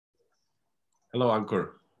Hello,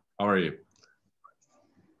 Ankur. How are you?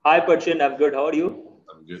 Hi, Parchin. I'm good. How are you?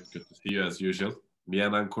 I'm good. Good to see you as usual. Me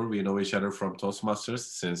and Ankur, we know each other from Toastmasters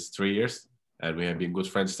since 3 years, and we have been good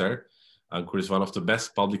friends there. Ankur is one of the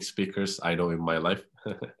best public speakers I know in my life.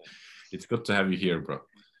 It's good to have you here, bro.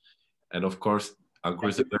 And of course, Ankur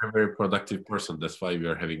Thank is a you. very, very productive person. That's why we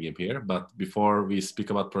are having him here. But before we speak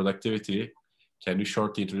about productivity, can you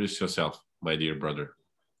shortly introduce yourself, my dear brother?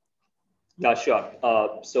 Yeah, sure.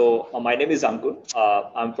 My name is Ankur.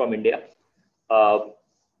 I'm from India. Uh,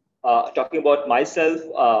 Talking about myself,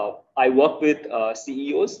 I work with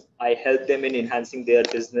CEOs. I help them in enhancing their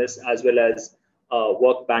business as well as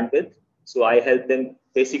work bandwidth. So I help them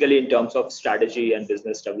basically in terms of strategy and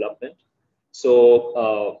business development.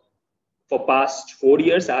 So for past 4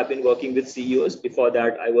 years, I have been working with CEOs. Before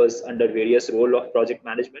that, I was under various role of project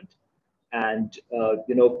management. And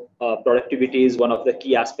productivity is one of the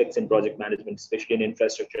key aspects in project management, especially in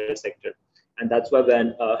infrastructure sector. And that's why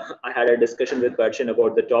when I had a discussion with Barshan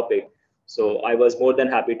about the topic, so I was more than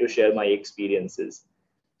happy to share my experiences.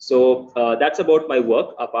 So that's about my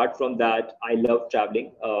work. Apart from that, I love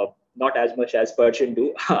traveling. Not as much as Persian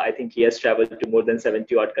do. I think he has traveled to more than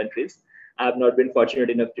 70 odd countries. I have not been fortunate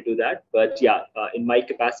enough to do that. But yeah, in my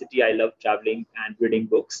capacity, I love traveling and reading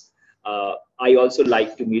books. I also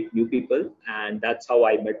like to meet new people, and that's how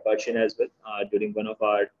I met Persian as well during one of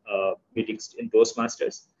our meetings in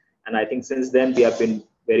Toastmasters. And I think since then we have been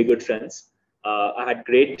very good friends. I had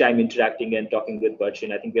great time interacting and talking with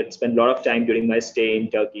Persian. I think we had spent a lot of time during my stay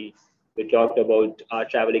in Turkey. We talked about our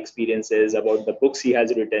travel experiences, about the books he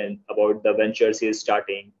has written, about the ventures he is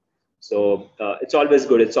starting. So it's always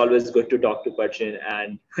good. It's always good to talk to Perchin.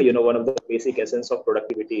 And one of the basic essence of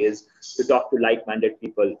productivity is to talk to like-minded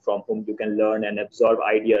people from whom you can learn and absorb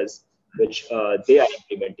ideas which they are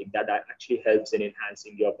implementing. That actually helps in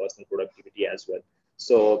enhancing your personal productivity as well.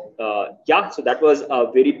 So yeah, so that was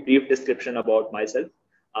a very brief description about myself.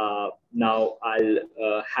 Now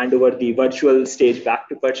I'll hand over the virtual stage back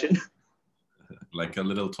to Perchin. Like a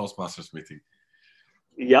little Toastmasters meeting.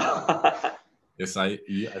 Yeah. Yes, I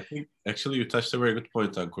think actually you touched a very good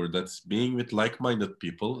point, Ankur. That's being with like-minded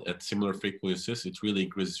people at similar frequencies, it really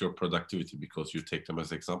increases your productivity because you take them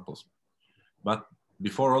as examples. But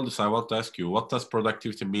before all this, I want to ask you, what does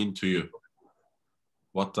productivity mean to you?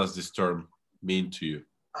 What does this term mean to you?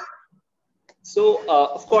 So,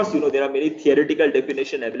 of course, there are many theoretical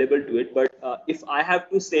definition available to it. But if I have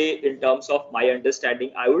to say, in terms of my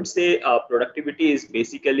understanding, I would say productivity is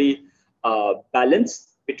basically balance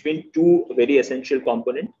between two very essential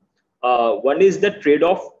components. One is the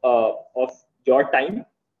trade-off of your time,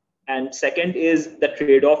 and second is the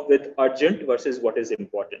trade-off with urgent versus what is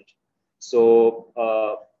important.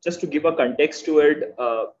 So just to give a context to it,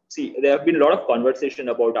 see, there have been a lot of conversation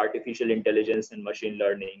about artificial intelligence and machine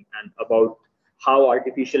learning, and about how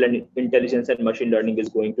artificial intelligence and machine learning is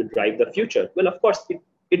going to drive the future. Well, of course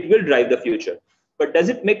it will drive the future, but does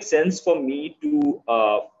it make sense for me to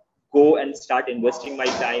go and start investing my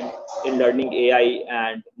time in learning AI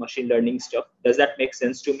and machine learning stuff? Does that make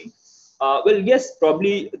sense to me? Well, yes,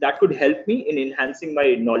 probably that could help me in enhancing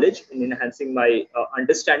my knowledge, in enhancing my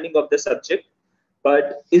understanding of the subject.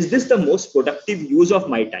 But is this the most productive use of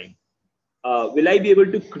my time? Will I be able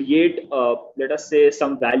to create, let us say,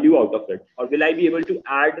 some value out of it, or will I be able to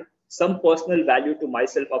add some personal value to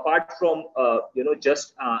myself apart from,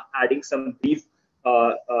 just adding some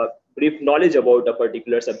brief knowledge about a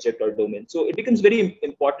particular subject or domain? So it becomes very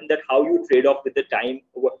important that how you trade off with the time,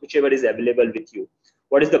 whichever is available with you.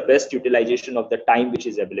 What is the best utilization of the time which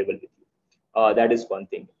is available with you? That is one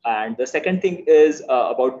thing. And the second thing is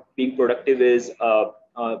about being productive is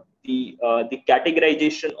the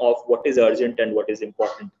categorization of what is urgent and what is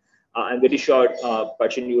important. I'm very sure,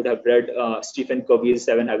 Pachin, you would have read Stephen Covey's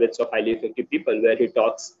Seven Habits of Highly Effective People, where he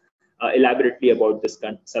talks elaborately about this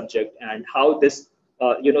subject and how this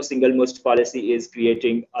single most policy is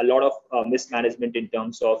creating a lot of mismanagement in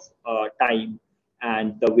terms of time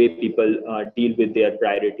and the way people deal with their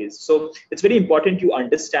priorities. So it's very important you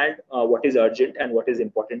understand what is urgent and what is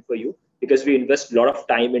important for you, because we invest a lot of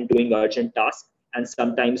time in doing urgent tasks, and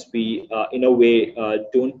sometimes we, in a way,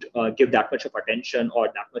 don't give that much of attention or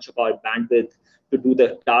that much of our bandwidth to do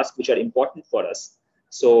the tasks which are important for us.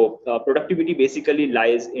 So productivity basically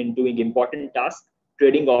lies in doing important tasks,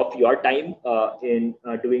 trading off your time in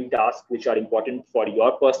doing tasks which are important for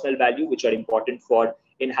your personal value, which are important for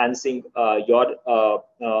enhancing your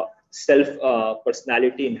self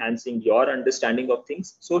personality, enhancing your understanding of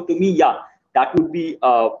things. So to me, yeah, that would be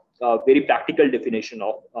a very practical definition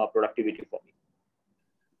of productivity for me.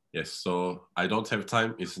 Yes, so I don't have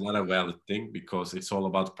time. It's not a valid thing because it's all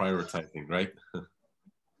about prioritizing, right?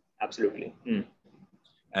 Absolutely.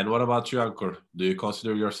 And what about you, Ankur? Do you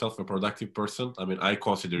consider yourself a productive person? I mean, I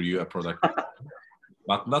consider you a productive,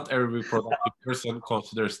 but not every productive person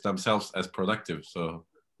considers themselves as productive. So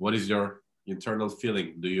what is your internal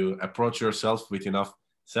feeling? Do you approach yourself with enough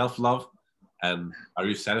self-love? And are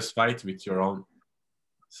you satisfied with your own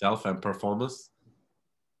self and performance?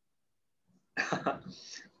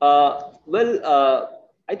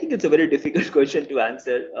 I think it's a very difficult question to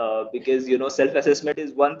answer because self-assessment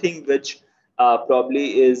is one thing which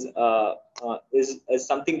probably is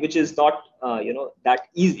something which is not that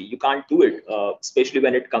easy. You can't do it, especially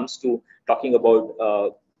when it comes to talking about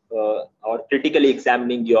or critically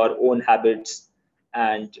examining your own habits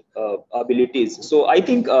and abilities. So I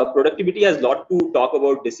think productivity has a lot to talk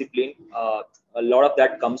about discipline. A lot of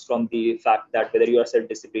that comes from the fact that whether you are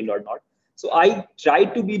self-disciplined or not. So I try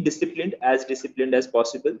to be disciplined as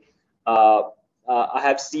possible. I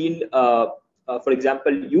have seen, for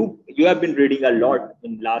example, you have been reading a lot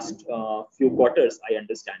in last few quarters. I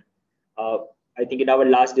understand. Uh, I think in our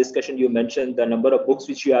last discussion you mentioned the number of books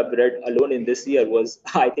which you have read alone in this year was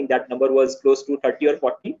I think that number was close to 30 or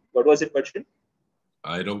 40. What was it, Persian?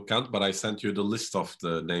 I don't count, but I sent you the list of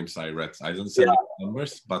the names I read. I didn't send Yeah. you the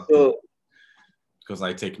numbers, but So because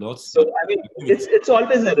I take notes. So But I mean, I think it's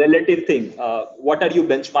always a relative thing. What are you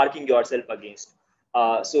benchmarking yourself against?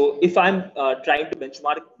 So if I'm trying to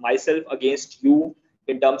benchmark myself against you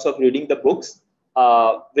in terms of reading the books,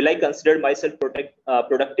 will I consider myself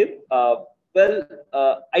productive?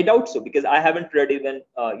 I doubt so because I haven't read even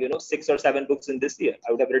 6 or 7 books in this year.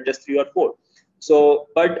 I would have read just 3 or 4. So,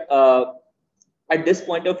 but at this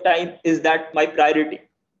point of time, is that my priority?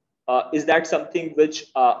 Is that something which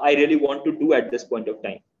I really want to do at this point of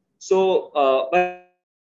time? So by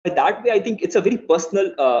that way, I think it's a very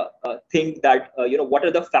personal thing that what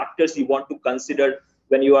are the factors you want to consider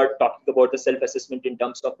when you are talking about the self-assessment in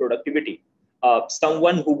terms of productivity.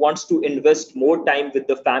 Someone who wants to invest more time with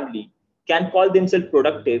the family can call themselves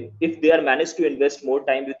productive if they are managed to invest more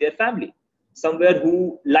time with their family. Somewhere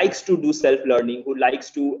who likes to do self-learning, who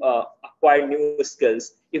likes to acquire new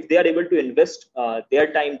skills, if they are able to invest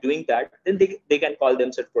their time doing that, then they can call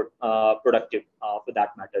themselves productive for that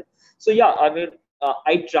matter. So yeah, I mean,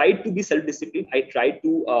 I try to be self-disciplined. I try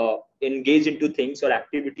to engage into things or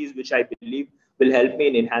activities which I believe will help me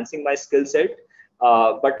in enhancing my skill set.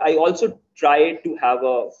 But I also try to have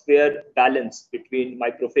a fair balance between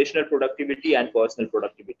my professional productivity and personal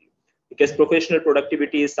productivity, because professional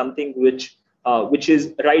productivity is something which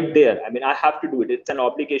is right there. I mean, I have to do it. It's an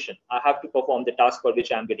obligation. I have to perform the task for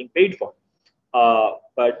which I'm getting paid for.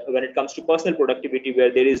 But when it comes to personal productivity,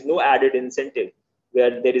 where there is no added incentive,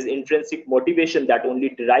 where there is intrinsic motivation that only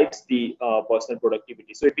derives the personal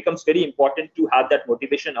productivity, so it becomes very important to have that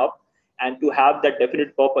motivation up and to have that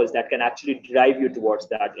definite purpose that can actually drive you towards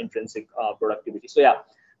that intrinsic productivity. So yeah,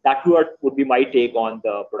 that would be my take on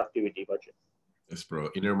the productivity budget. yes, bro.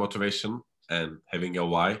 Inner motivation and having a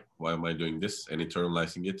why am I doing this, and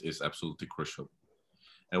internalizing it is absolutely crucial.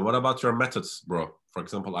 And what about your methods, bro? For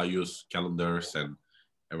example, I use calendars and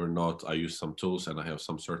Evernote. I use some tools and I have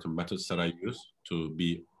some certain methods that I use to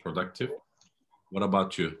be productive. What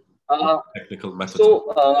about you? What Uh, technical methods?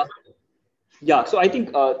 so Yeah, so I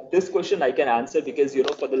think this question I can answer because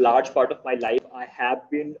for the large part of my life I have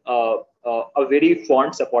been a very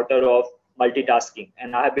fond supporter of multitasking,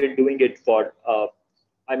 and I have been doing it for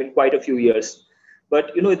I mean quite a few years.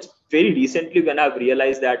 But it's very recently when I've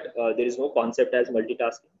realized that there is no concept as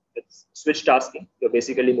multitasking. It's switch tasking. You're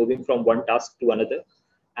basically moving from one task to another,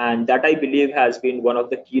 and that I believe has been one of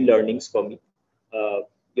the key learnings for me.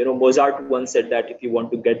 Mozart once said that if you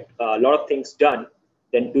want to get a lot of things done,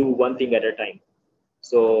 then do one thing at a time.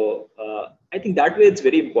 So I think that way it's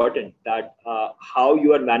very important that how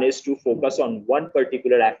you are managed to focus on one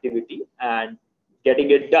particular activity and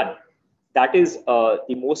getting it done. That is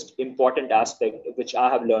the most important aspect which I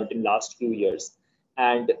have learned in last few years.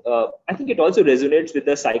 And I think it also resonates with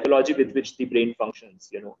the psychology with which the brain functions.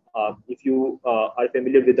 If you are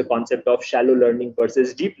familiar with the concept of shallow learning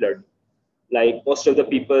versus deep learning, like most of the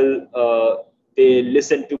people, they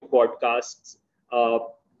listen to podcasts. Uh,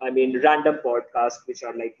 I mean, random podcasts, which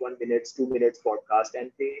are like 1 minute, 2 minutes podcast,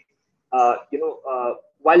 and they,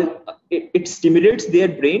 while it stimulates their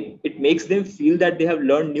brain, it makes them feel that they have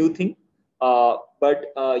learned new thing.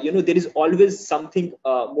 But there is always something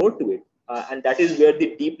more to it, and that is where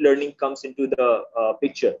the deep learning comes into the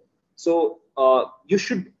picture. So you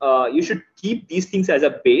should keep these things as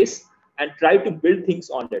a base and try to build things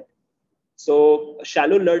on it. So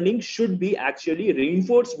shallow learning should be actually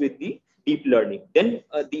reinforced with the deep learning. Then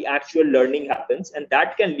the actual learning happens, and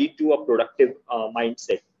that can lead to a productive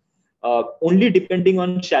mindset. only depending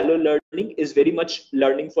on shallow learning is very much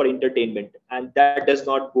learning for entertainment, and that does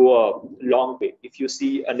not go a long way. If you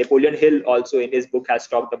see, Napoleon Hill also in his book has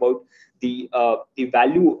talked about the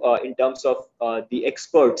value in terms of the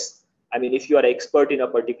experts. I mean, if you are an expert in a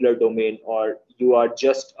particular domain, or you are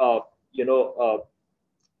just you know uh,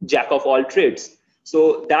 jack of all trades.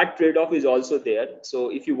 So that trade-off is also there.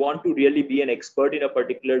 So if you want to really be an expert in a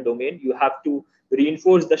particular domain, you have to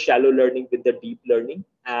reinforce the shallow learning with the deep learning,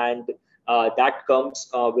 and that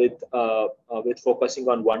comes with focusing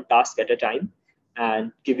on one task at a time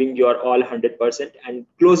and giving your all 100% and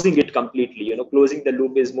closing it completely. Closing the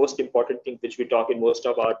loop is most important thing which we talk in most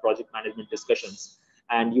of our project management discussions.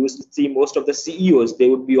 And you see most of the CEOs, they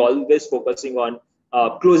would be always focusing on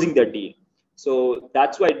closing the deal. So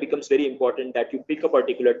that's why it becomes very important that you pick a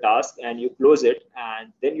particular task and you close it,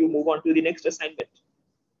 and then you move on to the next assignment.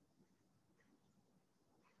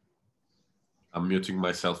 I'm muting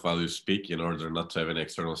myself while you speak in order not to have any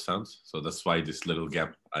external sounds. So that's why this little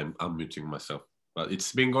gap, I'm unmuting myself. But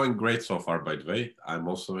it's been going great so far, by the way. I'm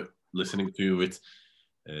also listening to you with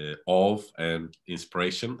awe and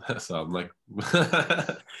inspiration. So I'm like...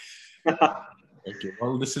 Okay,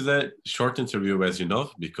 well, this is a short interview, as you know,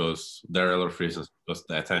 because there are a lot of reasons. Because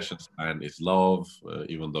the attention span is low,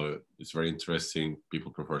 even though it's very interesting,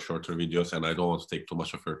 people prefer shorter videos, and I don't want to take too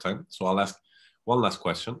much of your time. So I'll ask one last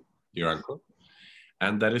question, dear Ankur,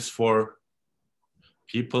 and that is for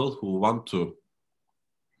people who want to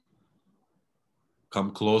come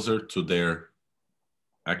closer to their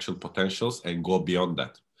actual potentials and go beyond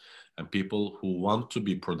that, and people who want to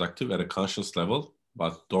be productive at a conscious level,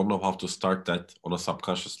 but don't know how to start that on a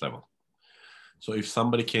subconscious level. So if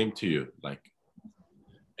somebody came to you, like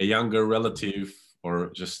a younger relative or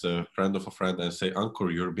just a friend of a friend, and say,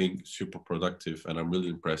 Ankur, you're being super productive and I'm really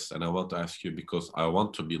impressed, and I want to ask you because I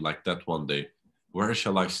want to be like that one day, where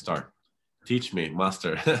shall I start? Teach me,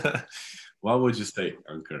 master. What would you say,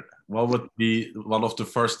 Ankur? What would be one of the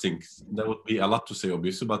first things? There would be a lot to say,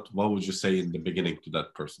 obviously, but what would you say in the beginning to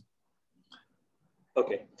that person?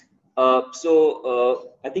 Okay.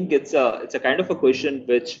 I think it's a kind of a question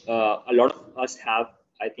which a lot of us have.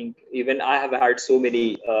 I think even I have had so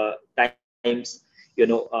many times,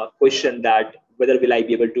 question that whether will I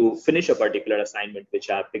be able to finish a particular assignment which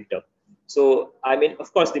I have picked up. So, I mean,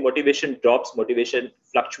 of course, the motivation drops, motivation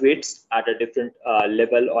fluctuates at a different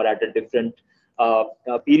level or at a different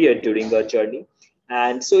period during a journey.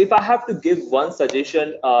 And so, if I have to give one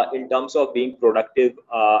suggestion in terms of being productive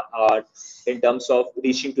or in terms of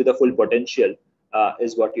reaching to the full potential,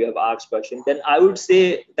 is what you have asked question, then I would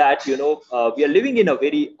say that we are living in a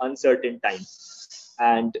very uncertain time,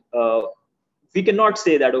 and we cannot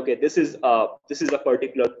say that okay, this is a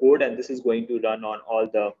particular code and this is going to run on all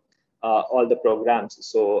the programs.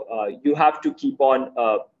 So you have to keep on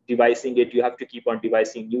devising it. You have to keep on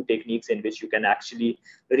devising new techniques in which you can actually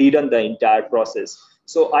rerun the entire process.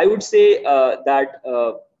 So I would say that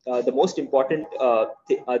the most important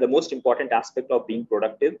aspect of being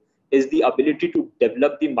productive is the ability to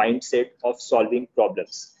develop the mindset of solving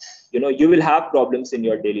problems. You will have problems in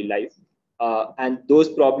your daily life, and those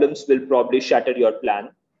problems will probably shatter your plan,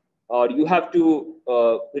 or you have to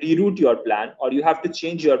reroute your plan, or you have to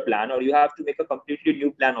change your plan, or you have to make a completely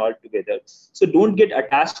new plan altogether. So don't get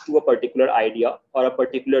attached to a particular idea or a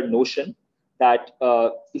particular notion that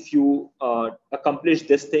if you accomplish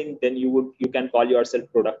this thing, then you can call yourself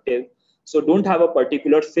productive. So don't have a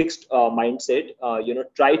particular fixed mindset.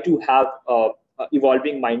 Try to have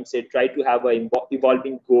evolving mindset. Try to have a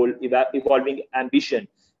evolving goal, evolving ambition,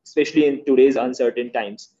 especially in today's uncertain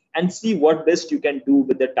times, and see what best you can do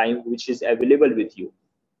with the time which is available with you.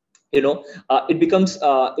 It becomes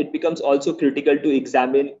also critical to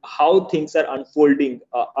examine how things are unfolding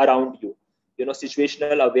around you.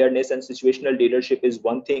 Situational awareness and situational leadership is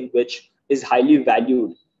one thing which is highly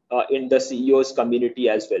valued in the CEOs community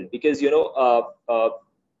as well, because uh,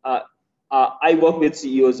 I work with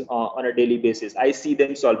CEOs on a daily basis. I see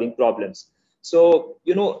them solving problems. So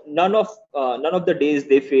none of the days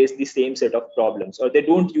they face the same set of problems, or they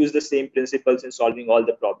don't use the same principles in solving all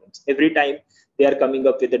the problems. Every time they are coming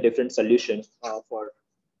up with a different solution for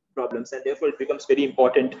problems, and therefore it becomes very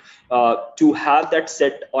important to have that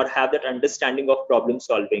set or have that understanding of problem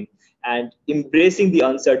solving and embracing the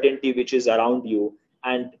uncertainty which is around you,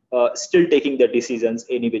 and still taking the decisions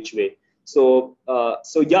any which way. So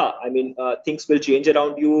yeah, I mean, things will change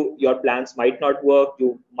around you. Your plans might not work.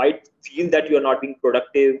 You might feel that you are not being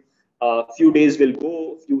productive. Few days will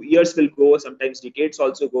go, few years will go, sometimes decades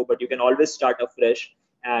also go, but you can always start afresh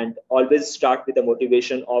and always start with the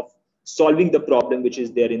motivation of solving the problem which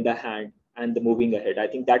is there in the hand, and the moving ahead. I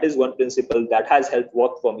think that is one principle that has helped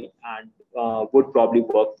work for me and would probably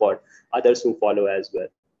work for others who follow as well.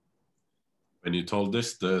 When you told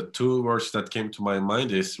this, the two words that came to my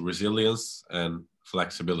mind is resilience and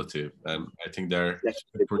flexibility. And I think they're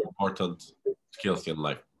super important skills in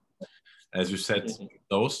life. As you said,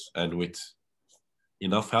 those and with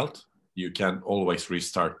enough health, you can always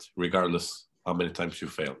restart regardless how many times you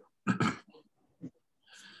fail.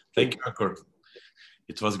 Thank you, Ankur.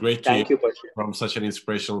 It was great to hear from such an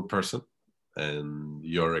inspirational person, and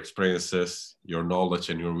your experiences, your knowledge,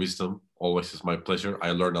 and your wisdom always is my pleasure.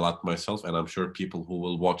 I learned a lot myself, and I'm sure people who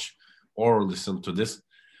will watch or listen to this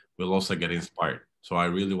will also get inspired. So I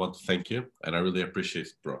really want to thank you, and I really appreciate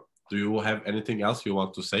it, bro. Do you have anything else you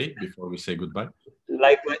want to say before we say goodbye?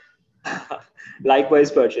 Likewise,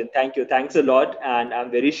 likewise, Persian. Thank you. Thanks a lot. And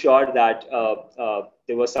I'm very sure that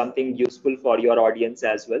there was something useful for your audience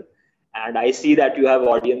as well. And I see that you have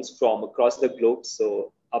audience from across the globe.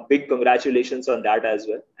 So a big congratulations on that as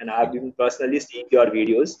well. And I have been personally seeing your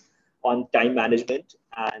videos on time management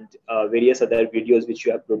and various other videos which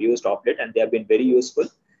you have produced of it, and they have been very useful.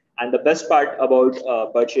 And the best part about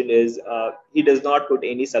Perchin is he does not put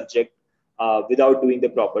any subject without doing the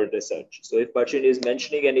proper research. So if Perchin is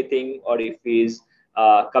mentioning anything, or if he is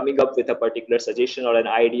coming up with a particular suggestion or an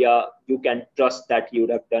idea, you can trust that he would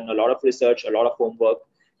have done a lot of research, a lot of homework,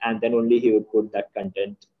 and then only he would put that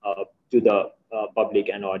content to the public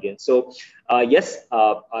and audience. So yes,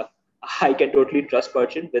 I can totally trust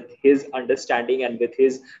Perchin with his understanding and with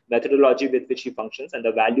his methodology with which he functions and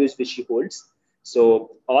the values which he holds.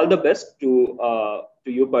 So all the best to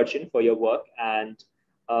you, Perchin, for your work, and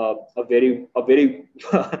a very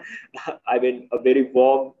I mean a very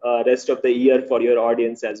warm rest of the year for your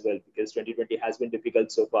audience as well, because 2020 has been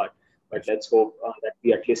difficult so far, but let's hope that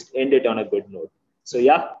we at least end it on a good note. So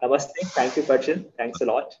yeah, namaste. Thank you, Perchin. Thanks a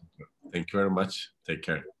lot. Thank you very much. Take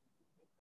care.